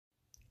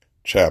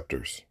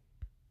Chapters.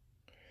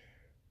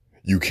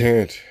 You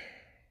can't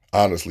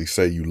honestly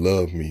say you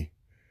love me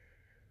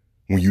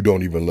when you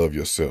don't even love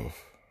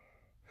yourself.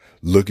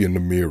 Look in the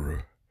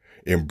mirror.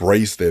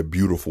 Embrace that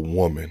beautiful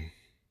woman.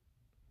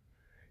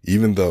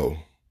 Even though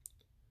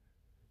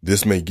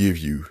this may give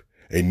you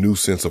a new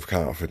sense of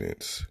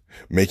confidence,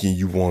 making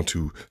you want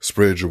to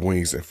spread your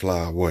wings and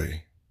fly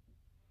away.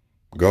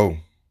 Go.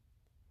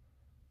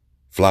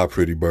 Fly,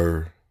 pretty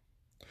bird.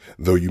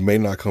 Though you may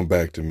not come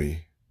back to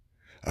me,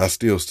 I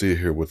still sit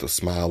here with a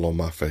smile on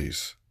my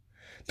face,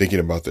 thinking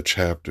about the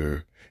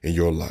chapter in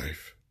your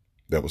life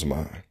that was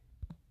mine.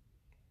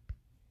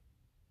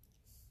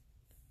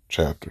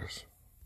 Chapters.